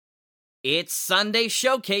It's Sunday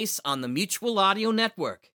Showcase on the Mutual Audio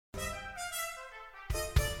Network.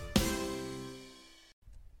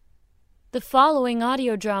 The following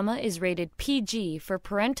audio drama is rated PG for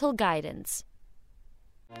parental guidance.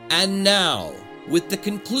 And now, with the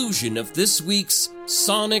conclusion of this week's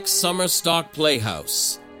Sonic Summer Stock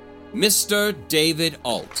Playhouse, Mr. David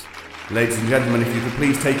Alt. Ladies and gentlemen, if you could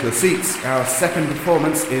please take your seats, our second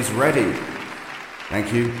performance is ready.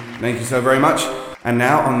 Thank you so very much. And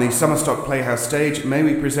now, on the Summer Stock Playhouse stage, may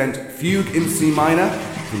we present Fugue in C Minor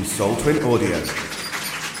from Soul Twin Audio.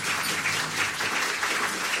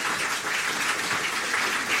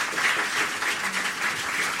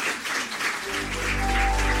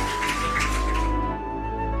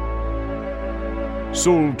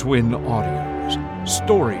 Soul Twin Audios.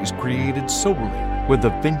 Stories created solely with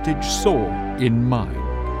the vintage soul in mind.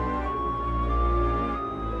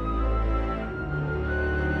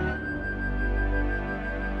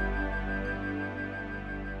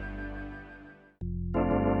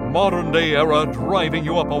 Modern day era driving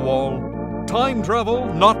you up a wall? Time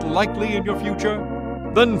travel not likely in your future?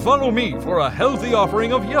 Then follow me for a healthy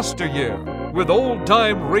offering of yesteryear with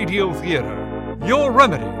old-time radio theater. Your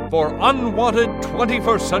remedy for unwanted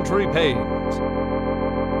 21st century pains.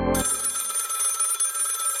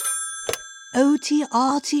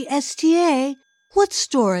 OTRTSTA? What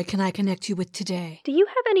story can I connect you with today? Do you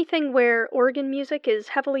have anything where organ music is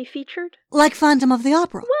heavily featured? Like Phantom of the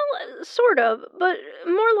Opera? Well, sort of, but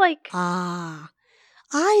more like... Ah,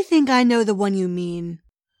 I think I know the one you mean.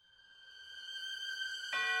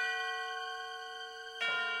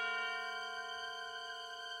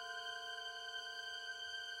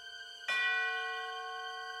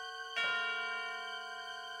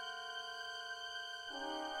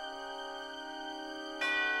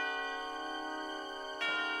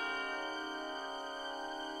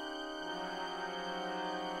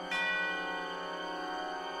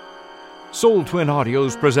 Soul Twin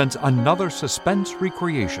Audios presents another suspense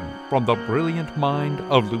recreation from the brilliant mind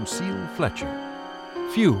of Lucille Fletcher.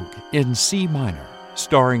 Fugue in C Minor,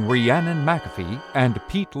 starring Rhiannon McAfee and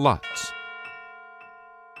Pete Lutz.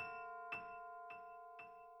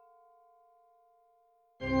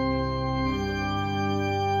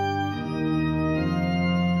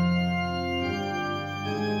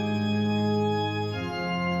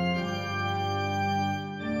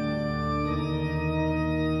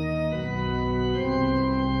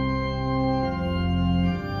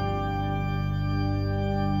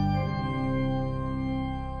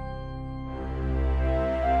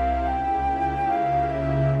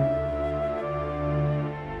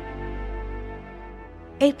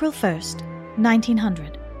 April 1st,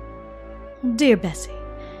 1900. Dear Bessie,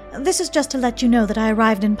 this is just to let you know that I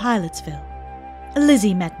arrived in Pilotsville.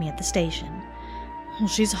 Lizzie met me at the station.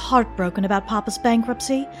 She's heartbroken about Papa's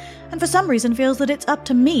bankruptcy, and for some reason feels that it's up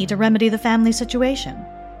to me to remedy the family situation.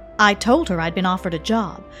 I told her I'd been offered a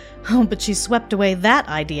job, but she swept away that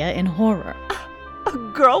idea in horror. A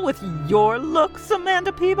girl with your looks,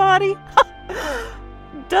 Amanda Peabody?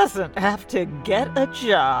 Doesn't have to get a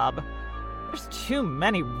job. There's too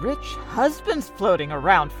many rich husbands floating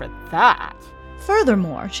around for that.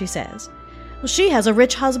 Furthermore, she says, she has a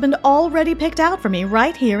rich husband already picked out for me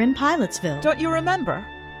right here in Pilotsville. Don't you remember?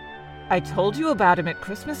 I told you about him at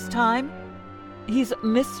Christmas time. He's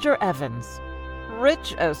Mr. Evans.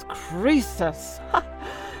 Rich as Croesus.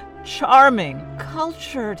 Charming,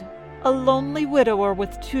 cultured, a lonely widower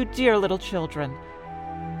with 2 dear little children.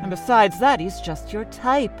 And besides that, he's just your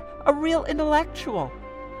type, a real intellectual.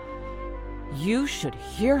 You should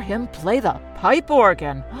hear him play the pipe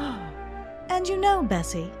organ. And you know,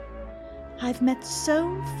 Bessie, I've met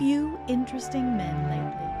so few interesting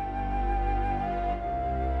men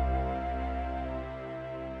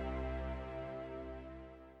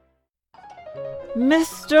lately.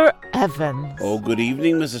 Mr. Evans. Oh, good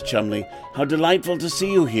evening, Mrs. Chumley. How delightful to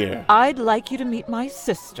see you here. I'd like you to meet my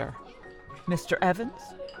sister. Mr. Evans,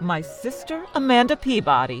 my sister, Amanda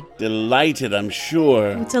Peabody. Delighted, I'm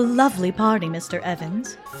sure. It's a lovely party, Mr.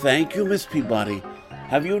 Evans. Thank you, Miss Peabody.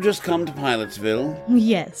 Have you just come to Pilotsville?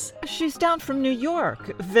 Yes. She's down from New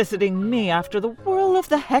York, visiting me after the whirl of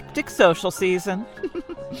the hectic social season.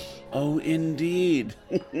 Oh, indeed.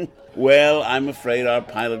 Well, I'm afraid our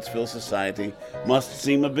Pilotsville society must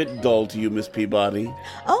seem a bit dull to you, Miss Peabody.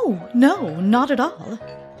 Oh, no, not at all.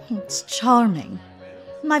 It's charming.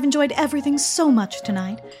 I've enjoyed everything so much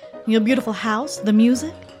tonight. Your beautiful house, the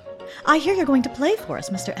music. I hear you're going to play for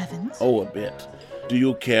us, Mr. Evans. Oh, a bit. Do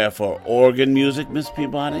you care for organ music, Miss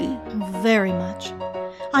Peabody? Very much.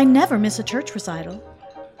 I never miss a church recital.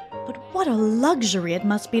 But what What a luxury it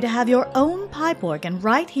must be to have your own pipe organ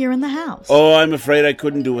right here in the house. Oh, I'm afraid I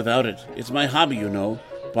couldn't do without it. It's my hobby, you know.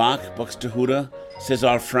 Bach, Buxtehude,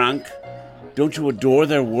 César Franck. Don't you adore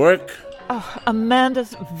their work? Oh,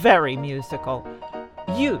 Amanda's very musical.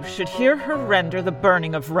 You should hear her render The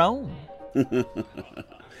Burning of Rome.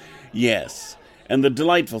 Yes, and the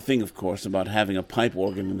delightful thing, of course, about having a pipe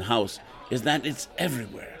organ in the house is that it's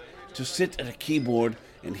everywhere. To sit at a keyboard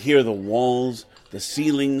and hear the walls, the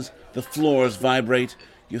ceilings, the floors vibrate.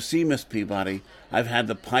 You see, Miss Peabody, I've had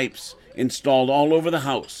the pipes installed all over the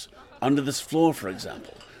house. Under this floor, for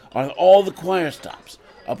example, are all the choir stops.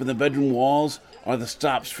 Up in the bedroom walls are the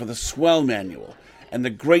stops for the swell manual. And the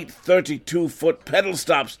great 32-foot pedal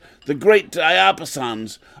stops, the great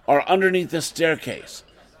diapasons, are underneath the staircase.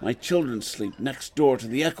 My children sleep next door to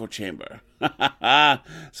the echo chamber.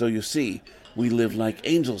 So you see, we live like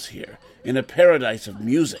angels here, in a paradise of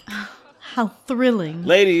music. How thrilling.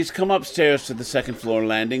 Ladies, come upstairs to the second floor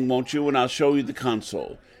landing, won't you? And I'll show you the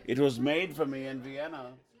console. It was made for me in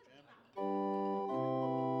Vienna.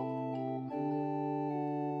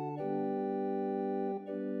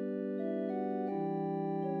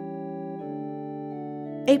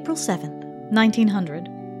 April 7th, 1900.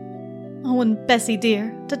 Oh, and Bessie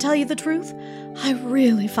dear, to tell you the truth, I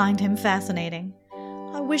really find him fascinating.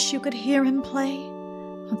 I wish you could hear him play.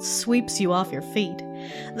 It sweeps you off your feet.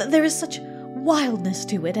 There is such wildness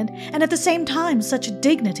to it, and at the same time such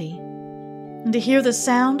dignity. And to hear the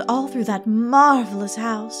sound all through that marvelous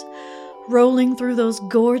house, rolling through those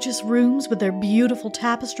gorgeous rooms with their beautiful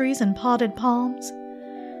tapestries and potted palms.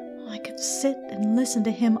 I could sit and listen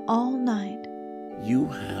to him all night. You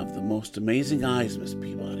have the most amazing eyes, Miss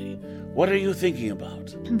Peabody. What are you thinking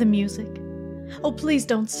about? The music. Oh, please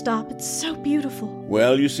don't stop. It's so beautiful.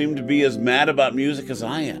 Well, you seem to be as mad about music as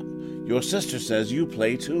I am. Your sister says you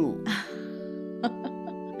play too.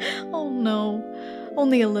 Oh, no.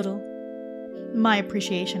 Only a little. My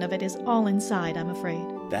appreciation of it is all inside, I'm afraid.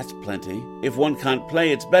 That's plenty. If one can't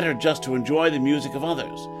play, it's better just to enjoy the music of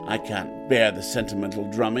others. I can't bear the sentimental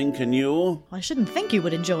drumming, can you? I shouldn't think you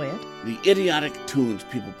would enjoy it. The idiotic tunes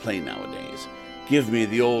people play nowadays. Give me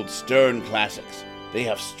the old stern classics. They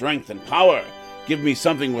have strength and power. Give me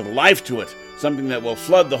something with life to it, something that will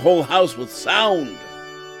flood the whole house with sound.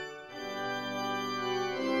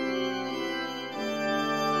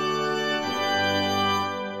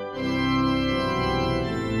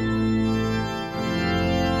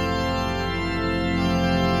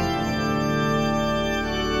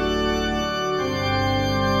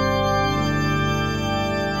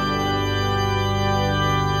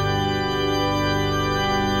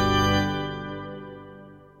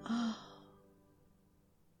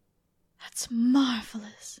 That's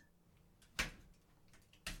marvelous.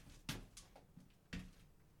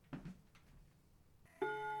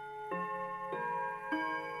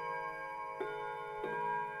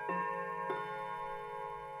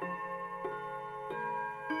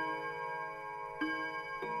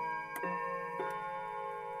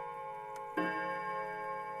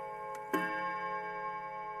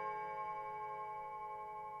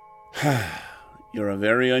 You're a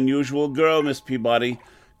very unusual girl, Miss Peabody.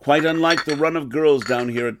 Quite unlike the run of girls down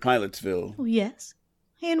here at Pilotsville. Oh, yes?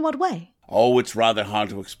 In what way? Oh, it's rather hard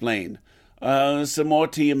to explain. Some more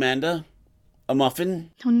tea, Amanda? A muffin?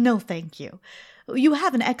 Oh, no, thank you. You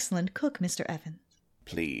have an excellent cook, Mr. Evans.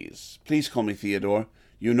 Please call me Theodore.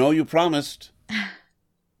 You know you promised.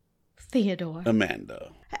 Theodore. Amanda.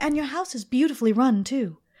 And your house is beautifully run,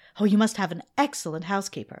 too. Oh, you must have an excellent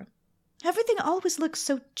housekeeper. Everything always looks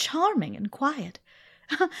so charming and quiet.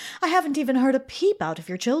 I haven't even heard a peep out of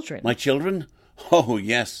your children. My children? Oh,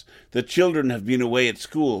 yes. The children have been away at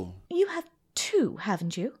school. You have two,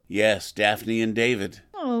 haven't you? Yes, Daphne and David.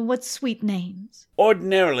 Oh, what sweet names.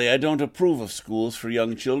 Ordinarily, I don't approve of schools for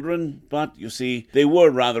young children, but, you see, they were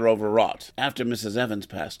rather overwrought after Mrs. Evans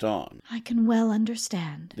passed on. I can well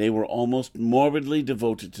understand. They were almost morbidly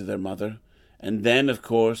devoted to their mother, and then, of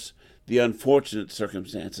course, the unfortunate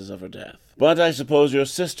circumstances of her death. But I suppose your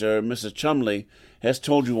sister, Mrs. Chumley, has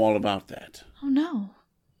told you all about that. Oh, no.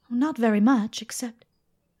 Not very much, except...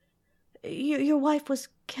 Your wife was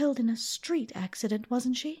killed in a street accident,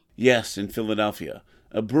 wasn't she? Yes, in Philadelphia.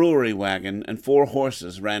 A brewery wagon and 4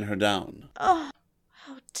 horses ran her down. Oh,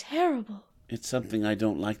 how terrible. It's something I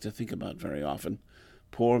don't like to think about very often.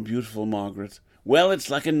 Poor, beautiful Margaret. Well,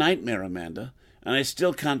 it's like a nightmare, Amanda, and I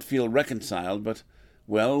still can't feel reconciled, but,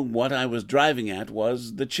 well, what I was driving at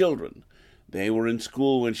was the children. They were in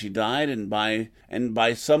school when she died, and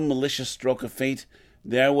by some malicious stroke of fate,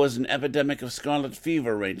 there was an epidemic of scarlet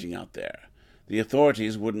fever raging out there. The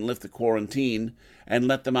authorities wouldn't lift the quarantine and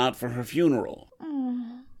let them out for her funeral.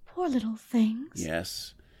 Oh, poor little things.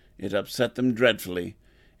 Yes, it upset them dreadfully.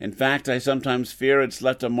 In fact, I sometimes fear it's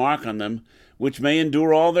left a mark on them which may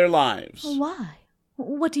endure all their lives. Why?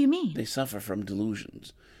 What do you mean? They suffer from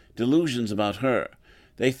delusions. Delusions about her.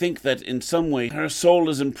 They think that in some way her soul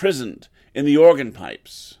is imprisoned in the organ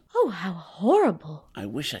pipes. Oh, how horrible. I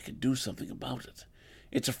wish I could do something about it.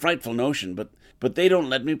 It's a frightful notion, but they don't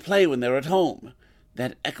let me play when they're at home.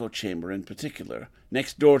 That echo chamber in particular,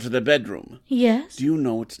 next door to the bedroom. Yes? Do you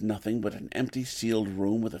know it's nothing but an empty sealed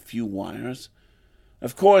room with a few wires?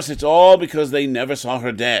 Of course, it's all because they never saw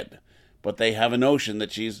her dead, but they have a notion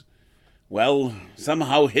that she's, well,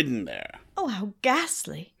 somehow hidden there. Oh, how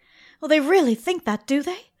ghastly. Well, they really think that, do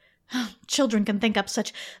they? Children can think up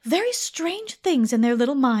such very strange things in their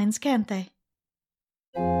little minds, can't they?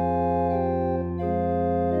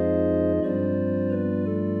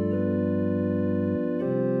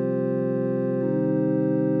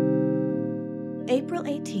 April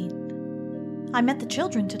 18th. I met the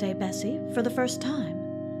children today, Bessie, for the first time.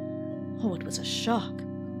 Oh, it was a shock.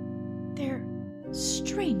 They're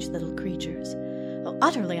strange little creatures,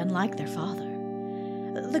 utterly unlike their father.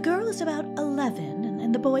 The girl is about 11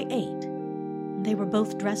 and the boy 8. They were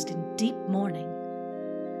both dressed in deep mourning.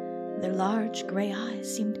 Their large gray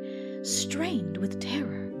eyes seemed strained with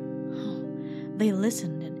terror. Oh, they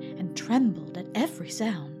listened and trembled at every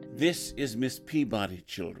sound. This is Miss Peabody,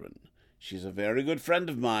 children. She's a very good friend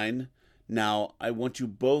of mine. Now, I want you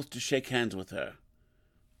both to shake hands with her.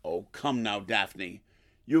 Oh, come now, Daphne.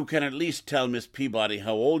 You can at least tell Miss Peabody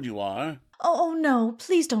how old you are. Oh, no,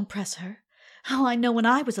 please don't press her. Oh, I know when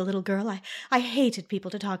I was a little girl, I hated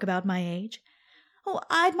people to talk about my age. Oh,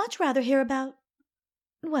 I'd much rather hear about,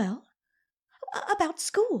 well, about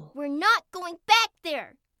school. We're not going back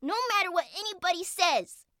there, no matter what anybody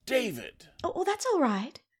says. David! Oh, that's all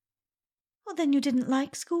right. Well, then you didn't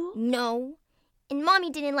like school? No, and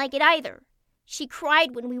Mommy didn't like it either. She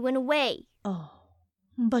cried when we went away. Oh,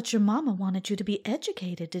 but your mama wanted you to be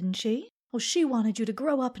educated, didn't she? Well, she wanted you to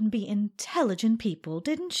grow up and be intelligent people,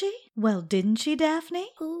 didn't she? Well, didn't she, Daphne?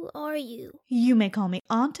 Who are you? You may call me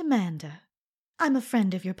Aunt Amanda. I'm a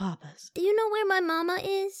friend of your papa's. Do you know where my mama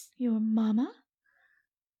is? Your mama?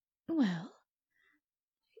 Well,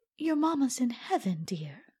 your mama's in heaven,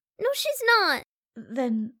 dear. No, she's not.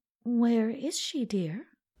 Then where is she, dear?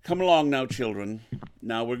 Come along now, children.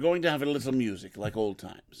 Now we're going to have a little music, like old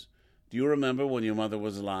times. Do you remember when your mother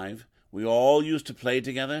was alive? We all used to play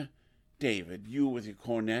together. David, you with your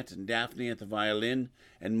cornet, and Daphne at the violin,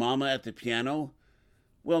 and Mama at the piano.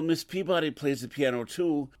 Well, Miss Peabody plays the piano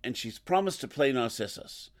too, and she's promised to play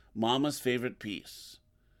Narcissus, Mama's favorite piece.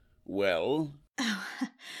 Well?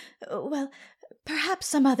 Oh, well, perhaps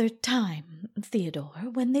some other time,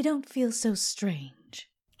 Theodore, when they don't feel so strange.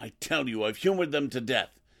 I tell you, I've humored them to death.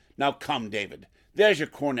 Now come, David. There's your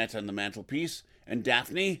cornet on the mantelpiece. And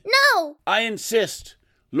Daphne? No! I insist.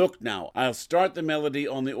 Look now, I'll start the melody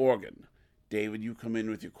on the organ. David, you come in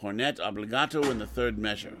with your cornet obbligato in the third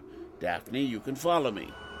measure. Daphne, you can follow me.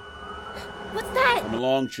 What's that? Come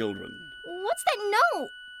along, children. What's that note?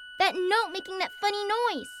 That note making that funny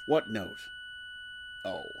noise. What note?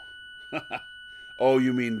 Oh. Oh,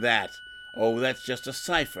 you mean that. Oh, that's just a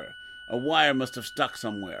cipher. A wire must have stuck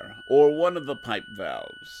somewhere, or one of the pipe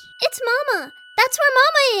valves. It's Mama. That's where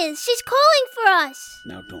Mama is. She's calling for us.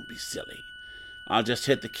 Now, don't be silly. I'll just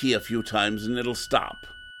hit the key a few times and it'll stop.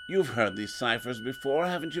 You've heard these ciphers before,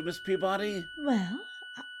 haven't you, Miss Peabody? Well,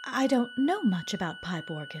 I don't know much about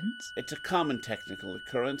pipe organs. It's a common technical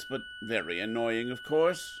occurrence, but very annoying, of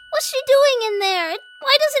course. What's she doing in there?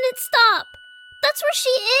 Why doesn't it stop? That's where she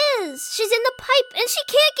is. She's in the pipe and she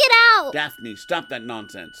can't get out. Daphne, stop that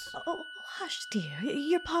nonsense. Oh, hush, dear.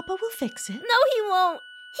 Your papa will fix it. No, he won't.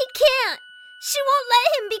 He can't. She won't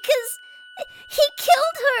let him because he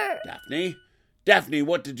killed her. Daphne? Daphne,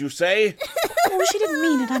 what did you say? Oh, she didn't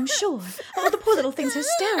mean it, I'm sure. Oh, the poor little thing's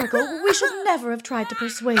hysterical. We should never have tried to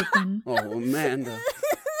persuade them. Oh, Amanda.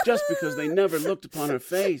 Just because they never looked upon her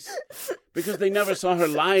face. Because they never saw her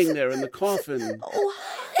lying there in the coffin. Oh,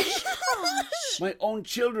 hush. My own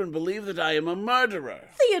children believe that I am a murderer.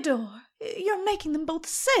 Theodore, you're making them both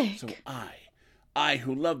sick. So I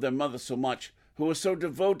who loved their mother so much, who was so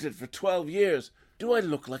devoted for 12 years, do I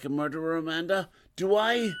look like a murderer, Amanda? Do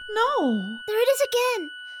I? No. There it is again.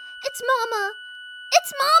 It's Mama.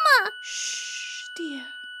 It's Mama. Shh, dear.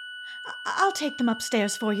 I'll take them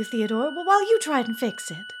upstairs for you, Theodore, while you try and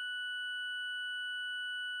fix it.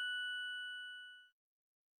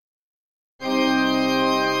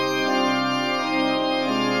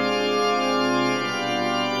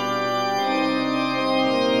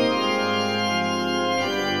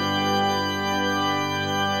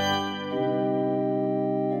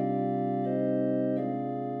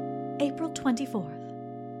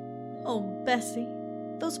 24th. Oh, Bessie,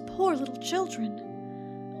 those poor little children.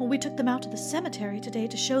 We took them out to the cemetery today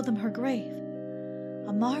to show them her grave.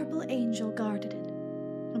 A marble angel guarded it.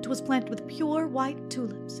 It was planted with pure white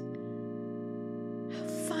tulips. How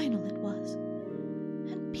final it was,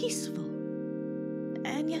 and peaceful.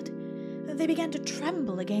 And yet, they began to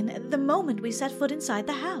tremble again the moment we set foot inside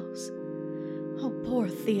the house. Oh, poor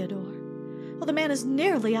Theodore. Oh, the man is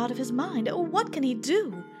nearly out of his mind. Oh, what can he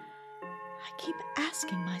do? I keep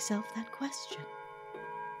asking myself that question.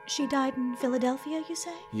 She died in Philadelphia, you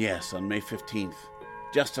say? Yes, on May 15th.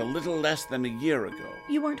 Just a little less than a year ago.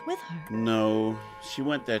 You weren't with her? No, she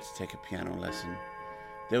went there to take a piano lesson.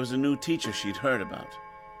 There was a new teacher she'd heard about.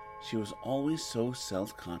 She was always so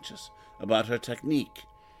self-conscious about her technique,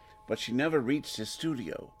 but she never reached his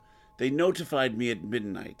studio. They notified me at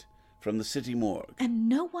midnight from the city morgue. And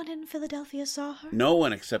no one in Philadelphia saw her? No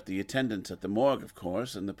one except the attendants at the morgue, of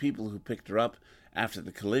course, and the people who picked her up after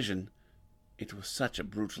the collision. It was such a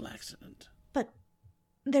brutal accident. But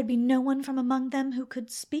there'd be no one from among them who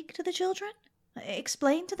could speak to the children?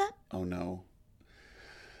 Explain to them? Oh, no.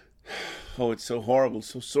 Oh, it's so horrible,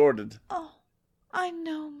 so sordid. Oh, I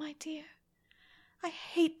know, my dear. I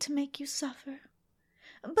hate to make you suffer.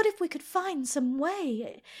 But if we could find some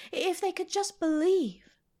way, if they could just believe.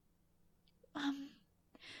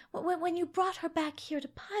 When you brought her back here to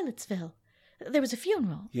Pilotsville, there was a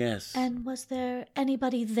funeral. Yes. And was there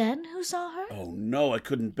anybody then who saw her? Oh, no, I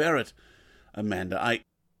couldn't bear it. Amanda,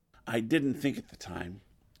 I didn't think at the time.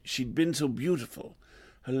 She'd been so beautiful.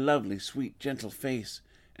 Her lovely, sweet, gentle face.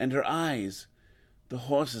 And her eyes. The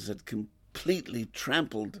horses had completely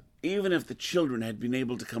trampled. Even if the children had been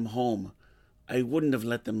able to come home, I wouldn't have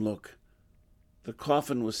let them look. The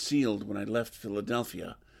coffin was sealed when I left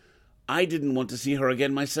Philadelphia. I didn't want to see her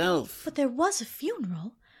again myself. But there was a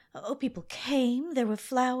funeral. Oh, people came, there were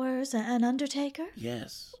flowers, an undertaker.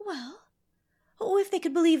 Yes. Well, if they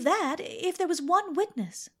could believe that, if there was one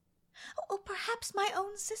witness. Oh, perhaps my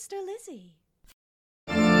own sister Lizzie.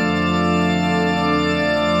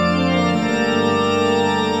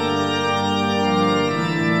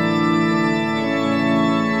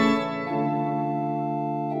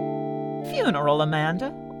 Funeral, Amanda?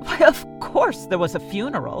 Why, of course there was a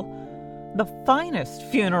funeral. The finest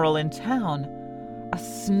funeral in town. A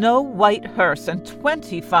snow-white hearse and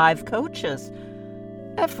 25 coaches.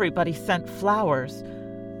 Everybody sent flowers.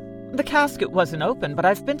 The casket wasn't open, but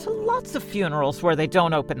I've been to lots of funerals where they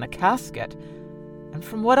don't open the casket. And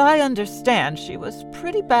from what I understand, she was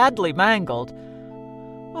pretty badly mangled.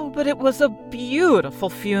 Oh, but it was a beautiful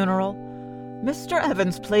funeral. Mr.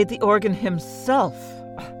 Evans played the organ himself.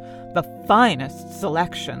 The finest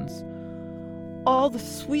selections. All the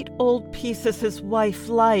sweet old pieces his wife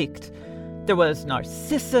liked. There was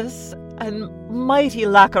Narcissus and Mighty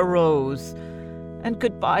Lack a Rose and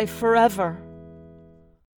Goodbye Forever.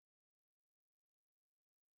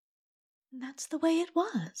 That's the way it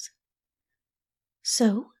was.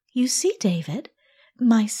 So, you see, David,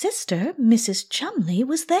 my sister, Mrs. Chumley,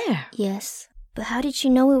 was there. Yes, but how did she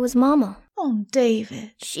know it was Mama? Oh,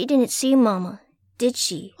 David. She didn't see Mama, did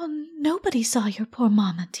she? Well, nobody saw your poor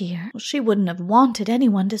Mama, dear. Well, she wouldn't have wanted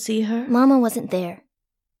anyone to see her. Mama wasn't there.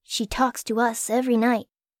 She talks to us every night.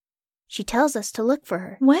 She tells us to look for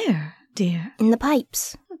her. Where, dear? In the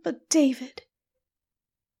pipes. But, David,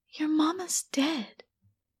 your Mama's dead.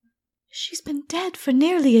 She's been dead for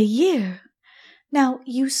nearly a year. Now,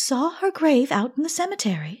 you saw her grave out in the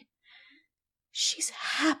cemetery. She's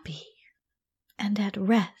happy and at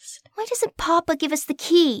rest. Why doesn't Papa give us the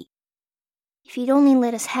key? If he'd only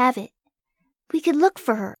let us have it, we could look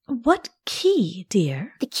for her. What key,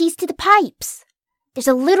 dear? The keys to the pipes. There's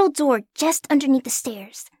a little door just underneath the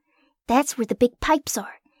stairs. That's where the big pipes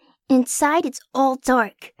are. Inside, it's all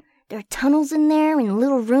dark. There are tunnels in there and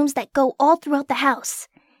little rooms that go all throughout the house.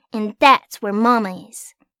 And that's where Mama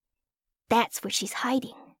is. That's where she's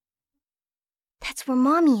hiding. That's where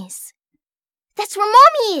Mommy is. That's where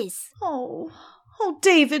Mommy is! Oh,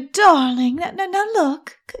 David, darling. Now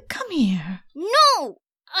look. Come here. No!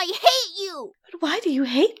 I hate you! But why do you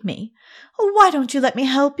hate me? Oh, why don't you let me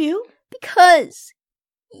help you? Because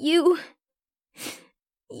you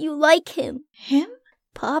like him. Him?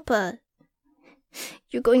 Papa.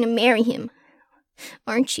 You're going to marry him,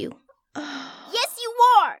 aren't you? Yes, you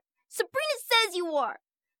are! Sabrina says you are!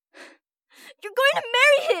 You're going to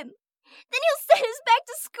marry him! Then he'll send us back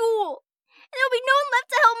to school! And there'll be no one left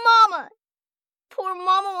to help Mama! Poor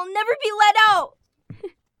Mama will never be let out!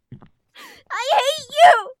 I hate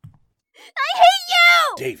you! I hate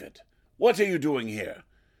you! David, what are you doing here?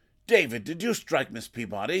 David, did you strike Miss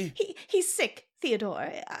Peabody? He's sick.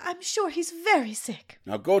 Theodore, I'm sure he's very sick.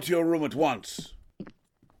 Now go to your room at once.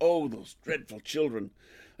 Oh, those dreadful children.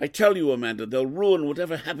 I tell you, Amanda, they'll ruin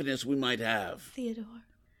whatever happiness we might have. Theodore,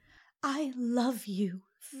 I love you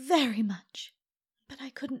very much, but I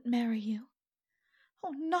couldn't marry you.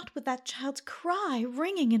 Oh, not with that child's cry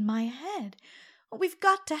ringing in my head. Oh, we've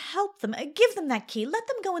got to help them. Give them that key. Let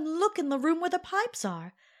them go and look in the room where the pipes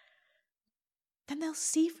are. Then they'll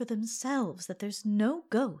see for themselves that there's no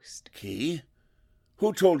ghost. Key?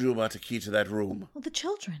 Who told you about the key to that room? Well, the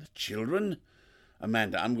children. The children?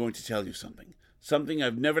 Amanda, I'm going to tell you something. Something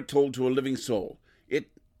I've never told to a living soul. It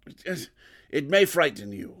may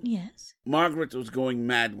frighten you. Yes? Margaret was going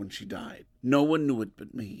mad when she died. No one knew it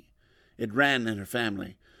but me. It ran in her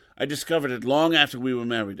family. I discovered it long after we were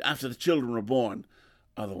married, after the children were born.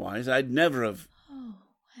 Otherwise, I'd never have... Oh,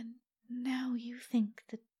 and now you think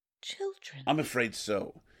the children... I'm afraid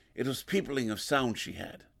so. It was peopling of sound she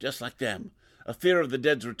had, just like them. A fear of the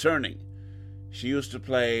dead's returning. She used to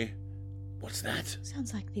play... What's that?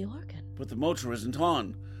 Sounds like the organ. But the motor isn't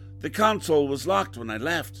on. The console was locked when I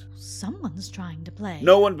left. Someone's trying to play.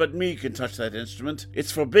 No one but me can touch that instrument.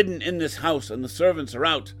 It's forbidden in this house, and the servants are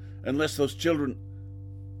out, unless those children...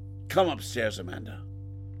 Come upstairs, Amanda.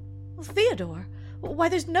 Well, Theodore, why,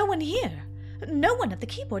 there's no one here. No one at the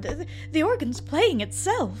keyboard. The organ's playing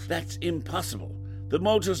itself. That's impossible. The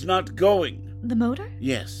motor's not going. The motor?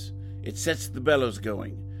 Yes. It sets the bellows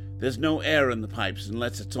going. There's no air in the pipes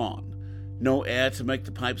unless it's on. No air to make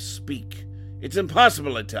the pipes speak. It's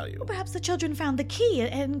impossible, I tell you. Well, perhaps the children found the key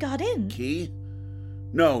and got in. Key?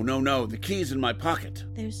 No. The key's in my pocket.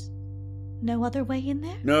 There's no other way in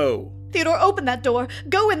there? No. Theodore, open that door.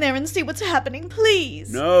 Go in there and see what's happening,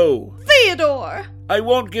 please. No. Theodore! I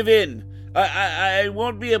won't give in. I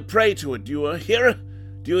won't be a prey to it. Do you hear?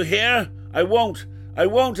 Do you hear? I won't.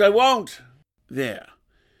 There.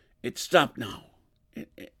 It stopped now.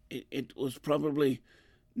 It was probably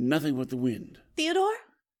nothing but the wind. Theodore?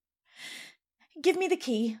 Give me the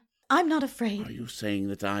key. I'm not afraid. Are you saying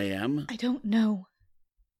that I am? I don't know.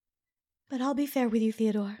 But I'll be fair with you,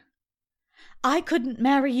 Theodore. I couldn't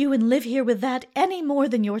marry you and live here with that any more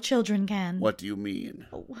than your children can. What do you mean?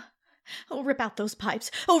 Oh, rip out those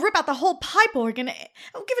pipes. Oh, rip out the whole pipe organ.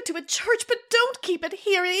 Oh, give it to a church, but don't keep it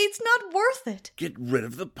here. It's not worth it. Get rid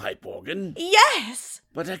of the pipe organ? Yes!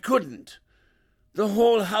 But I couldn't. The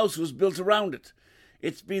whole house was built around it.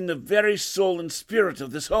 It's been the very soul and spirit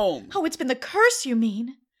of this home. Oh, it's been the curse, you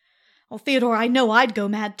mean? Oh, Theodore, I know I'd go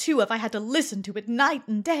mad, too, if I had to listen to it night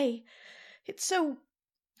and day. It's so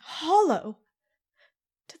hollow.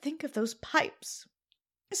 To think of those pipes,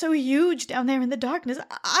 so huge down there in the darkness,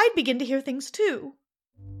 I'd begin to hear things, too.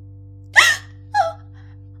 Oh,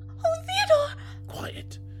 Theodore!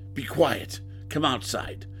 Quiet. Be quiet. Come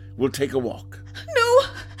outside. We'll take a walk.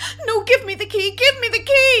 No, give me the key! Give me the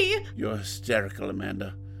key! You're hysterical,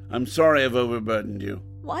 Amanda. I'm sorry I've overburdened you.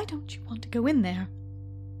 Why don't you want to go in there?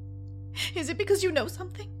 Is it because you know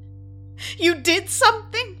something? You did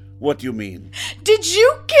something? What do you mean? Did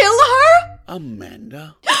you kill her?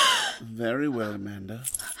 Amanda? Very well, Amanda.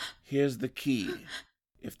 Here's the key.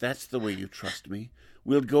 If that's the way you trust me,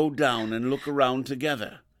 we'll go down and look around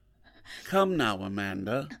together. Come now,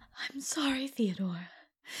 Amanda. I'm sorry, Theodore.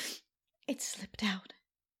 It slipped out.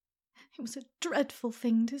 It was a dreadful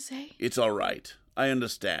thing to say. It's all right. I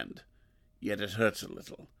understand. Yet it hurts a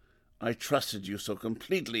little. I trusted you so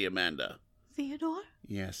completely, Amanda. Theodore?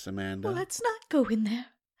 Yes, Amanda? Well, let's not go in there.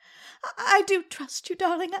 I do trust you,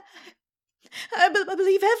 darling. I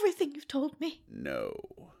believe everything you've told me.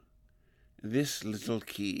 No. This little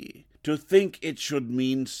key. To think it should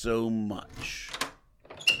mean so much.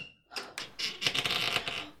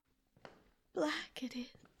 Black it is.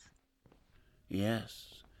 Yes.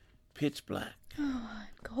 Pitch black. Oh,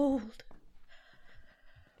 and cold.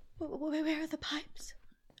 Where are the pipes?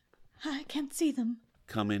 I can't see them.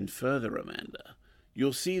 Come in further, Amanda.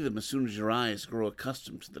 You'll see them as soon as your eyes grow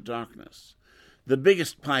accustomed to the darkness. The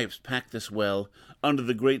biggest pipes pack this well under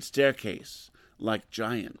the great staircase, like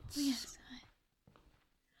giants. Oh, yes,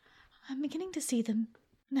 I'm beginning to see them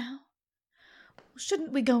now.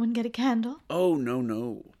 Shouldn't we go and get a candle? Oh,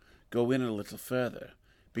 no. Go in a little further.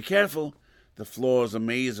 Be careful. The floor's a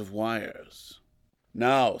maze of wires.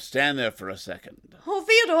 Now, stand there for a second. Oh,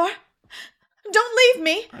 Theodore! Don't leave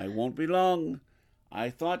me! I won't be long. I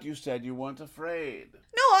thought you said you weren't afraid.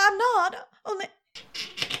 No, I'm not. Only...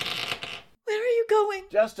 Where are you going?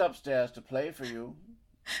 Just upstairs to play for you.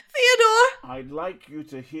 Theodore! I'd like you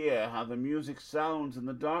to hear how the music sounds in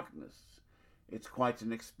the darkness. It's quite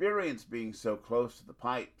an experience being so close to the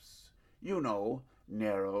pipes. You know,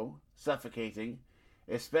 narrow, suffocating,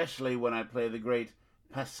 especially when I play the great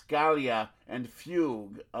Pascalia and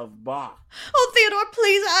Fugue of Bach. Oh, Theodore,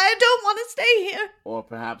 please, I don't want to stay here. Or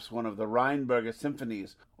perhaps one of the Rheinberger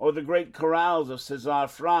symphonies, or the great chorales of César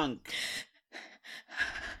Franck.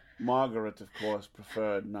 Margaret, of course,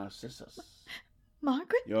 preferred Narcissus.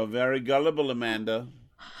 Margaret? You're very gullible, Amanda.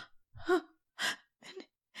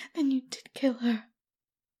 Then you did kill her.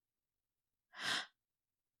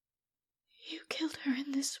 You killed her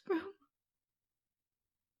in this room.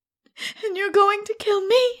 And you're going to kill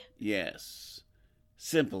me? Yes.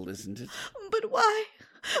 Simple, isn't it? But why?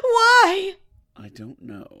 Why? I don't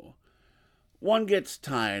know. One gets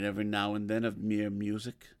tired every now and then of mere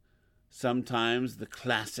music. Sometimes the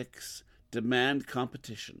classics demand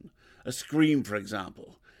competition. A scream, for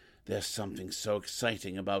example. There's something so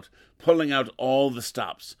exciting about pulling out all the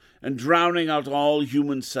stops and drowning out all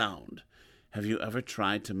human sound. Have you ever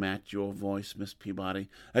tried to match your voice, Miss Peabody,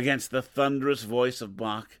 against the thunderous voice of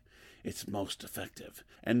Bach? It's most effective.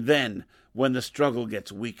 And then, when the struggle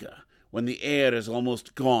gets weaker, when the air is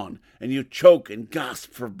almost gone, and you choke and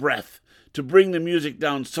gasp for breath, to bring the music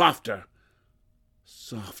down softer.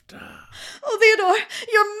 Softer. Oh, Theodore,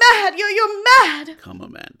 you're mad! You're mad! Come,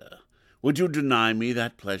 Amanda. Would you deny me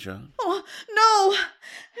that pleasure? Oh, no!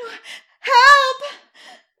 Help!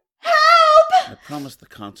 Help! I promise the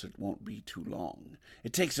concert won't be too long.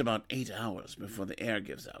 It takes about 8 hours before the air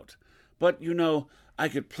gives out. But, you know, I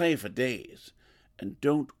could play for days. And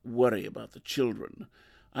don't worry about the children.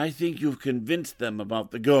 I think you've convinced them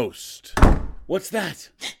about the ghost. What's that?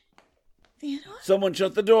 Theodore? Someone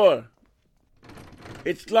shut the door.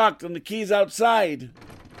 It's locked and the key's outside.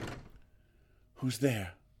 Who's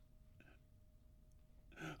there?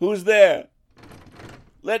 Who's there?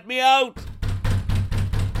 Let me out!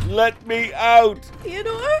 Let me out!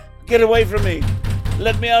 Theodore? Get away from me!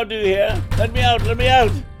 Let me out, do you hear? Let me out! Let me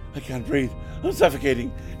out! I can't breathe. I'm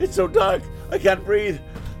suffocating. It's so dark. I can't breathe.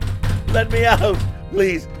 Let me out!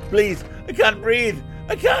 Please, please. I can't breathe.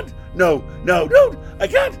 I can't. No, don't. I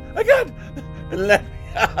can't. Let me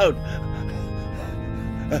out.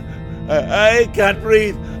 I can't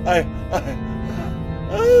breathe.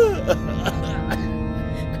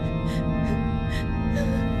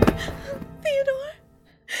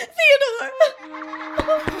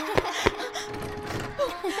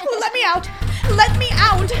 Let me out! Let me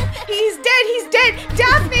out! He's dead!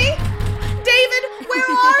 Daphne! David, where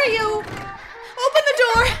are you? Open the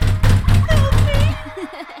door! Help me!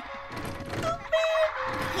 Help me!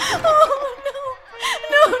 Oh,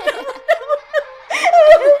 no!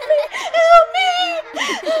 Help me!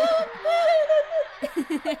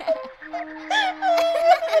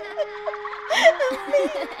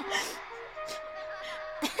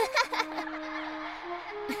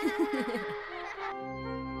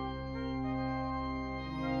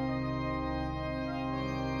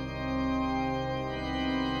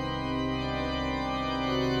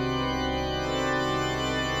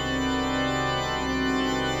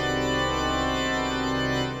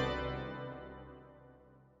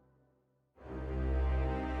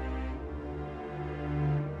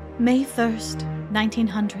 May 1st,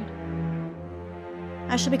 1900.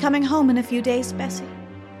 I shall be coming home in a few days, Bessie.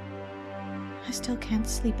 I still can't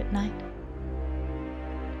sleep at night.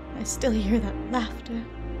 I still hear that laughter,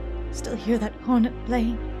 still hear that hornet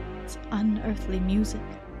playing its unearthly music.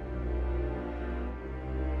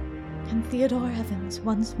 And Theodore Evans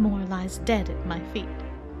once more lies dead at my feet.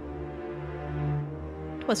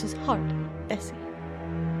 'Twas his heart, Bessie.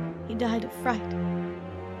 He died of fright.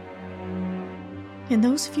 In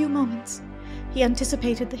those few moments, he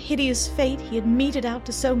anticipated the hideous fate he had meted out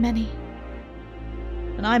to so many.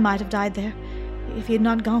 And I might have died there if he had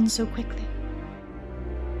not gone so quickly.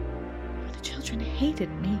 For the children hated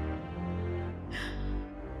me.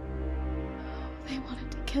 They wanted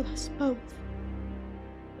to kill us both.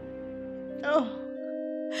 Oh,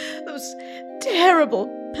 those terrible,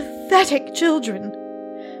 pathetic children.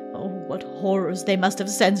 Oh, what horrors they must have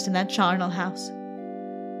sensed in that charnel house.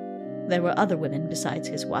 There were other women besides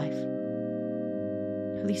his wife.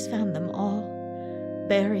 Police found them all,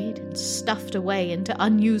 buried and stuffed away into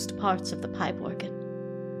unused parts of the pipe organ.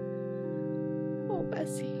 Oh,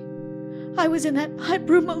 Bessie, I was in that pipe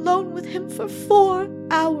room alone with him for 4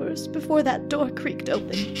 hours before that door creaked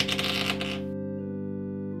open.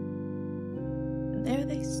 And there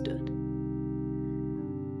they stood.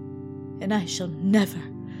 And I shall never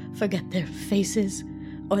forget their faces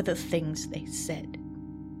or the things they said.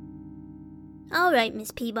 All right,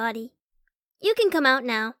 Miss Peabody. You can come out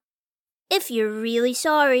now. If you're really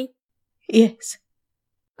sorry. Yes.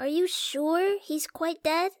 Are you sure he's quite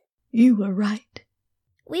dead? You were right.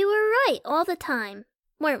 We were right all the time,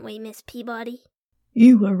 weren't we, Miss Peabody?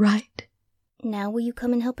 You were right Now will you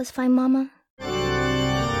come and help us find Mama?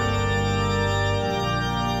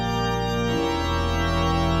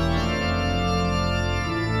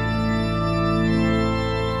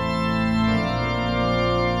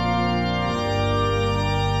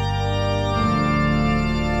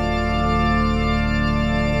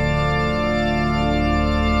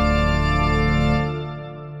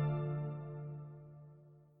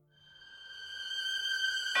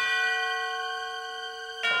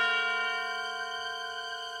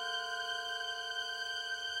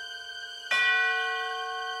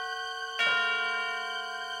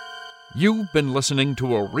 You've been listening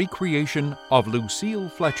to a recreation of Lucille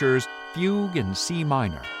Fletcher's Fugue in C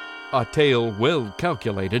minor, a tale well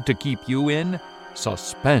calculated to keep you in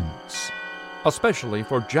suspense. Especially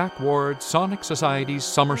for Jack Ward's Sonic Society's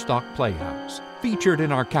Summerstock Playhouse. Featured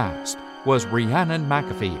in our cast was Rhiannon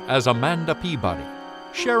McAfee as Amanda Peabody,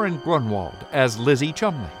 Sharon Grunwald as Lizzie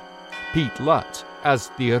Chumley, Pete Lutz as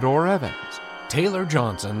Theodore Evans, Taylor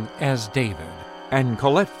Johnson as David, and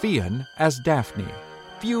Colette Fian as Daphne.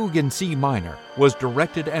 Fugue in C minor was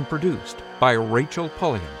directed and produced by Rachel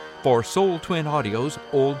Pulliam for Soul Twin Audio's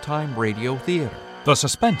Old Time Radio Theater. The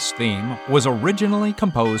suspense theme was originally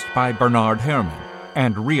composed by Bernard Herrmann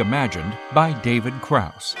and reimagined by David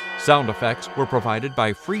Krause. Sound effects were provided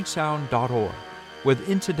by freesound.org, with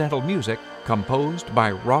incidental music composed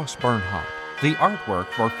by Ross Bernhardt. The artwork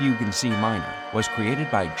for Fugue in C minor was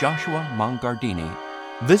created by Joshua Mongardini.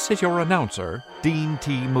 This is your announcer, Dean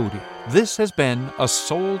T. Moody. This has been a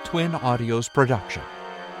Soul Twin Audios production.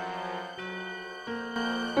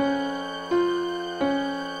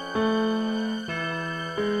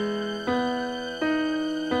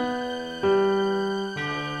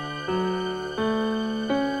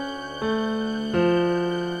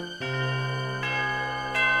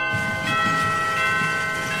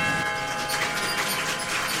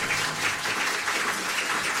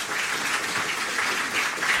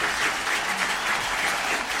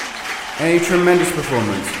 A tremendous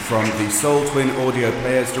performance from the Soul Twin audio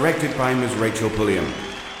players directed by Ms. Rachel Pulliam.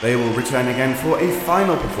 They will return again for a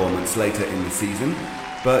final performance later in the season,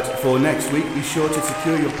 but for next week be sure to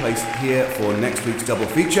secure your place here for next week's double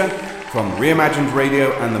feature from Reimagined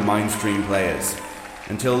Radio and the Mindstream players.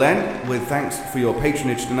 Until then, with thanks for your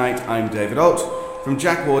patronage tonight, I'm David Alt. From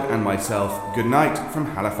Jack Ward and myself, good night from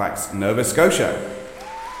Halifax, Nova Scotia.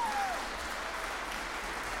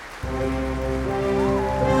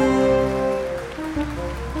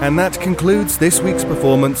 And that concludes this week's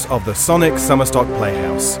performance of the Sonic Summerstock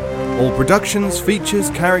Playhouse. All productions, features,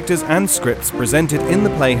 characters and scripts presented in the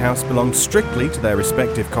Playhouse belong strictly to their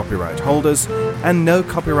respective copyright holders, and no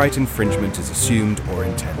copyright infringement is assumed or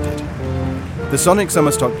intended. The Sonic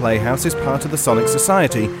Summerstock Playhouse is part of the Sonic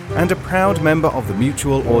Society and a proud member of the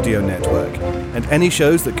Mutual Audio Network, and any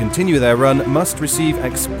shows that continue their run must receive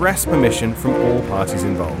express permission from all parties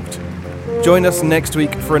involved. Join us next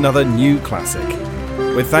week for another new classic.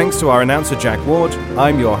 With thanks to our announcer Jack Ward,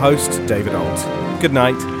 I'm your host, David Alt. Good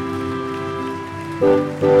night.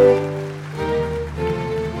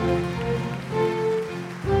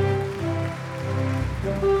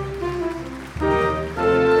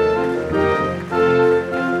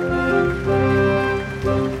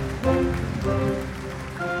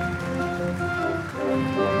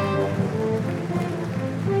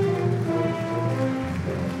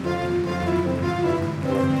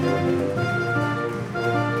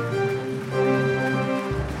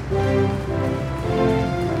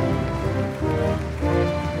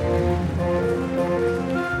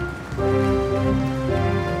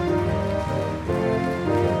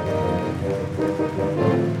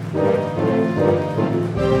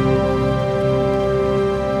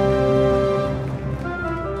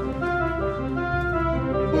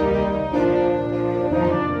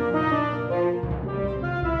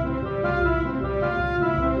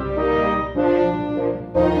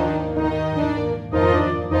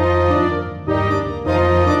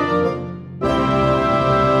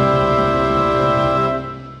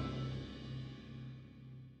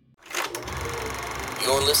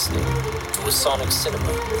 You're listening to a Sonic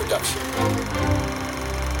Cinema production.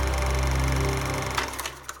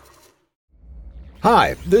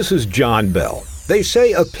 Hi, this is John Bell. They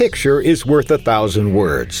say a picture is worth 1,000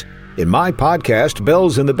 words. In my podcast,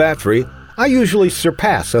 Bells in the Battery, I usually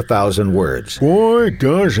surpass 1,000 words. Boy,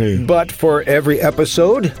 does he. But for every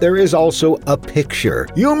episode, there is also a picture.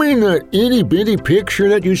 You mean that itty-bitty picture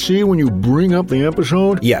that you see when you bring up the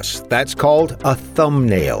episode? Yes, that's called a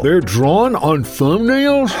thumbnail. They're drawn on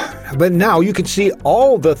thumbnails? But now you can see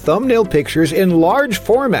all the thumbnail pictures in large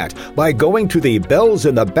format by going to the Bells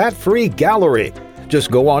in the Bat Free Gallery. Just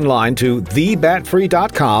go online to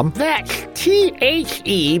thebatfree.com. That's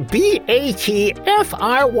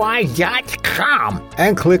TheBatfry.com.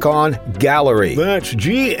 And click on Gallery. That's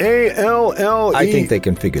Gally. I think they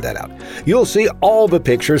can figure that out. You'll see all the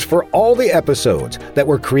pictures for all the episodes that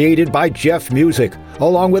were created by Jeff Music,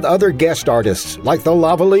 along with other guest artists like the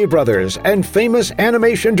Lavalley Brothers and famous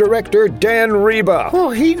animation director Dan Reba. Oh,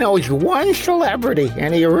 he knows one celebrity,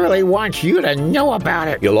 and he really wants you to know about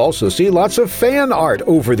it. You'll also see lots of fan art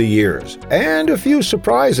over the years, and a few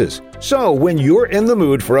surprises. So when you're in the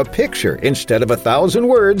mood for a picture instead of 1,000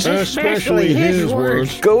 words, especially his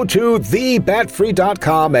words, go to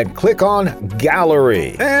thebatfree.com and click on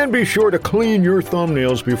Gallery. And be sure to clean your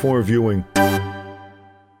thumbnails before viewing.